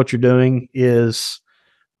ultimately what you're doing is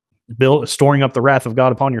storing up the wrath of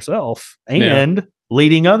God upon yourself and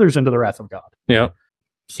leading others into the wrath of God. Yeah.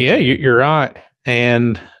 Yeah, you're right.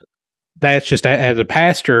 And that's just, as a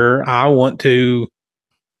pastor, I want to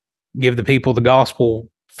give the people the gospel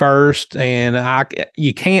first. And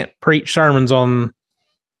you can't preach sermons on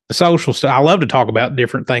the social stuff. I love to talk about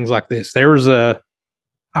different things like this. There was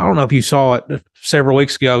I don't know if you saw it several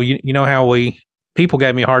weeks ago. You know how people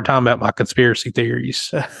gave me a hard time about my conspiracy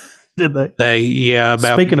theories. Did they?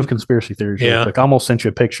 About, speaking of conspiracy theories, real quick, I almost sent you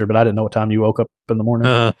a picture, but I didn't know what time you woke up in the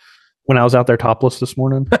morning. When I was out there topless this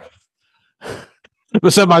morning.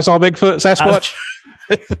 But somebody saw Bigfoot, Sasquatch.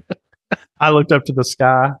 I looked up to the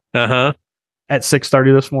sky at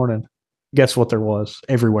 6:30 this morning. Guess what there was?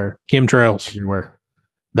 Everywhere. Chemtrails. Everywhere.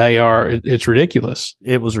 They are. It's ridiculous.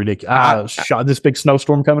 It was ridiculous. I was shot. This big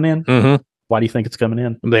snowstorm coming in. Mm-hmm. Why do you think it's coming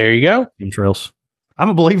in? There you go. Chemtrails. I'm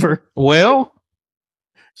a believer. Well,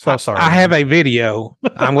 so sorry. I have a video.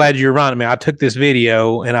 I'm glad you reminded me. I took this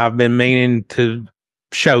video and I've been meaning to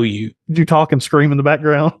show you. Did you talk and scream in the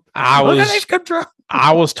background? I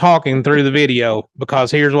was talking through the video because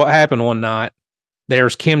here's what happened one night.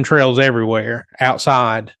 There's chemtrails everywhere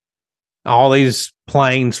outside. All these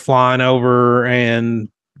planes flying over and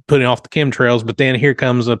putting off the chemtrails, but then here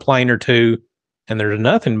comes a plane or two and there's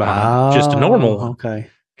nothing behind, just a normal one. Okay.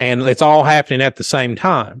 And it's all happening at the same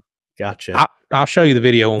time. Gotcha. I'll show you the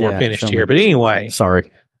video when we're finished here. But anyway,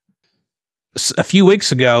 sorry. A few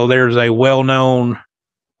weeks ago, there's a well-known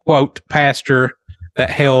quote pastor that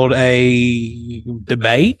held a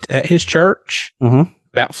debate at his church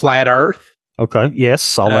about flat Earth. Okay. Yes,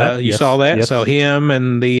 saw that. You saw that? Yes. So him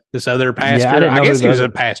and this other pastor, I guess he was a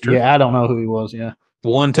pastor. Yeah, I don't know who he was. Yeah.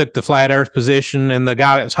 One took the flat Earth position, and the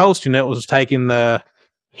guy that was hosting it was taking the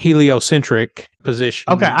heliocentric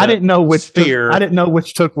position. Okay, I didn't know which sphere. I didn't know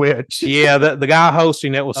which took which. Yeah, the guy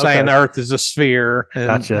hosting it was saying the Earth is a sphere. And,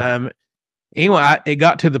 gotcha. Anyway, it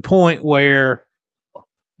got to the point where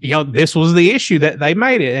this was the issue that they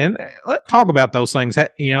made it, and let's talk about those things.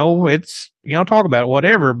 It's talk about it,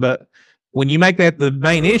 whatever, but when you make that the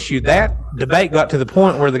main issue, that debate got to the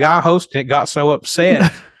point where the guy hosting it got so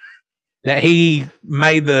upset that he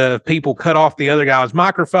made the people cut off the other guy's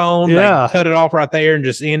microphone. Yeah. They cut it off right there and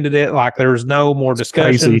just ended it like there was no more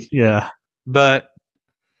discussion. Crazy. Yeah. But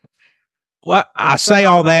I say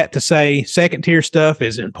all that to say second tier stuff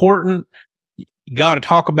is important. You got to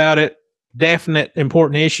talk about it. Definite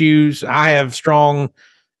important issues. I have strong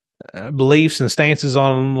beliefs and stances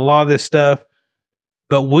on a lot of this stuff,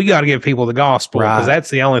 but we got to give people the gospel because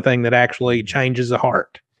that's the only thing that actually changes the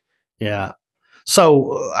heart. Yeah.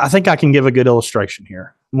 So I think I can give a good illustration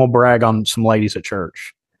here. I'm going to brag on some ladies at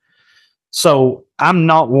church. So I'm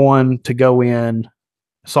not one to go in.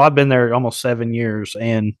 So I've been there almost 7 years,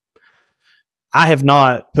 and I have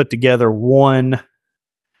not put together one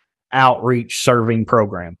outreach serving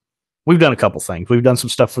program. We've done a couple things. We've done some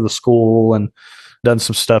stuff for the school and done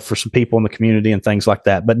some stuff for some people in the community and things like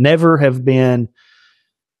that, but never have been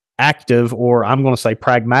active, or I'm going to say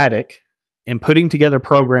pragmatic, in putting together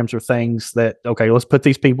programs or things that, okay, let's put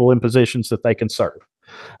these people in positions that they can serve.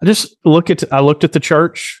 I looked at the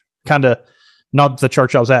church, kind of not the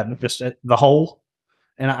church I was at, just at the whole.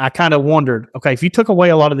 And I kind of wondered, okay, if you took away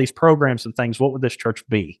a lot of these programs and things, what would this church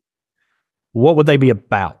be? What would they be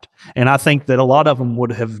about? And I think that a lot of them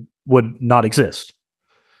would not exist.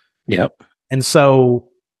 Yep. And so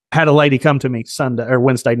I had a lady come to me Sunday or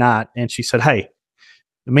Wednesday night, and she said, hey,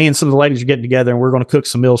 me and some of the ladies are getting together and we're going to cook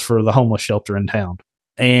some meals for the homeless shelter in town.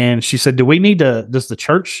 And she said, does the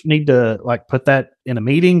church need to put that in a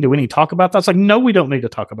meeting? Do we need to talk about that? I was like, no, we don't need to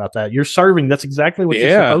talk about that. You're serving. That's exactly what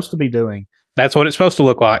you're supposed to be doing. That's what it's supposed to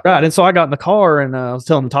look like. Right. And so I got in the car and I was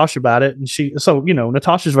telling Natasha about it. And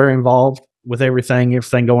Natasha's very involved with everything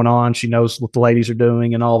going on. She knows what the ladies are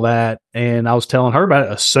doing and all that. And I was telling her about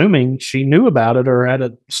it, assuming she knew about it or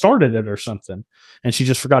had started it or something. And she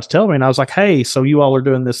just forgot to tell me. And I was like, hey, so you all are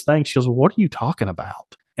doing this thing. She goes, well, what are you talking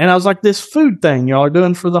about? And I was like, this food thing y'all are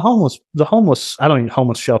doing for the homeless,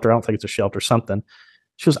 homeless shelter. I don't think it's a shelter, something.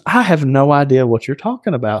 She goes, I have no idea what you're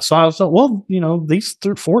talking about. So I was like, well, these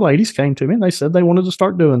 4 ladies came to me and they said they wanted to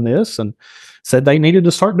start doing this and said they needed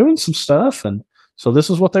to start doing some stuff. And So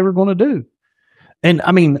this is what they were going to do. And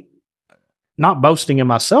I mean, not boasting in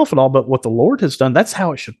myself at all, but what the Lord has done, that's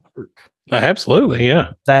how it should work. Absolutely,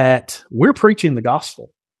 yeah. That we're preaching the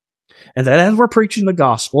gospel. And that as we're preaching the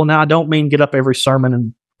gospel, now I don't mean get up every sermon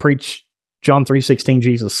and preach John 3:16,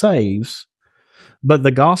 Jesus saves, but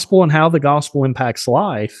the gospel and how the gospel impacts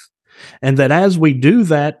life. And that as we do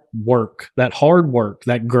that work, that hard work,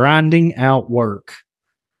 that grinding out work,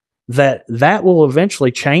 that will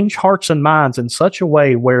eventually change hearts and minds in such a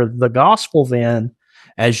way where the gospel then,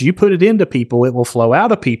 as you put it into people, it will flow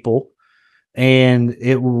out of people and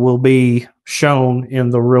it will be shown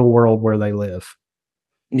in the real world where they live.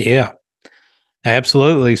 Yeah,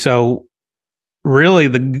 absolutely. So really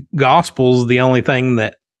the gospel is the only thing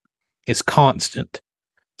that is constant.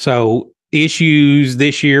 So issues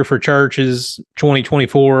this year for churches,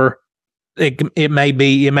 2024, it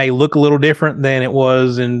may look a little different than it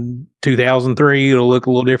was in 2003. It'll look a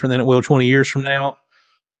little different than it will 20 years from now.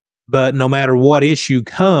 But no matter what issue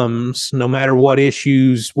comes, no matter what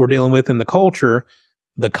issues we're dealing with in the culture,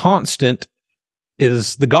 the constant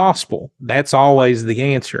is the gospel. That's always the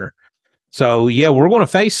answer. So yeah, we're going to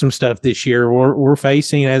face some stuff this year. We're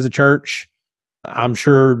facing as a church. I'm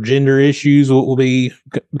sure gender issues will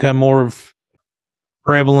become more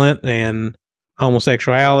prevalent, and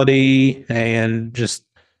homosexuality, and just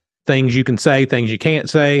things you can say, things you can't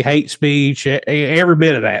say, hate speech, every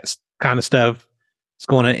bit of that kind of stuff is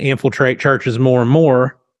going to infiltrate churches more and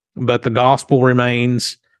more. But the gospel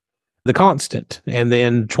remains the constant. And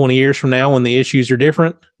then 20 years from now, when the issues are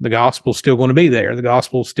different, the gospel's still going to be there. The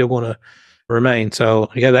gospel's still going to remain. So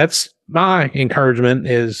yeah, that's my encouragement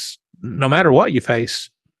is no matter what you face,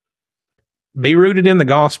 be rooted in the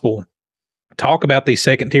gospel. Talk about these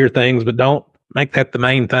second tier things, but don't make that the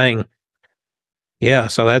main thing. Yeah.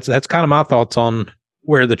 So that's kind of my thoughts on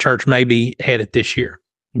where the church may be headed this year.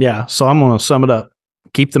 Yeah. So I'm going to sum it up.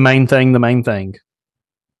 Keep the main thing.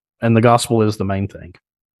 And the gospel is the main thing.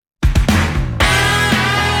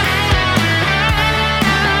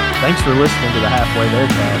 Thanks for listening to the Halfway There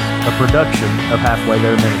Cast, a production of Halfway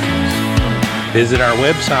There Ministries. Visit our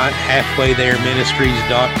website,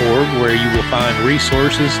 halfwaythereministries.org, where you will find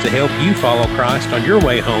resources to help you follow Christ on your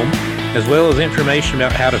way home, as well as information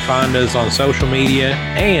about how to find us on social media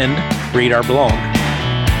and read our blog.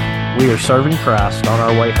 We are serving Christ on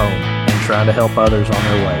our way home and trying to help others on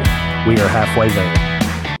their way. We are halfway there.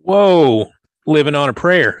 Whoa, living on a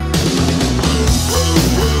prayer.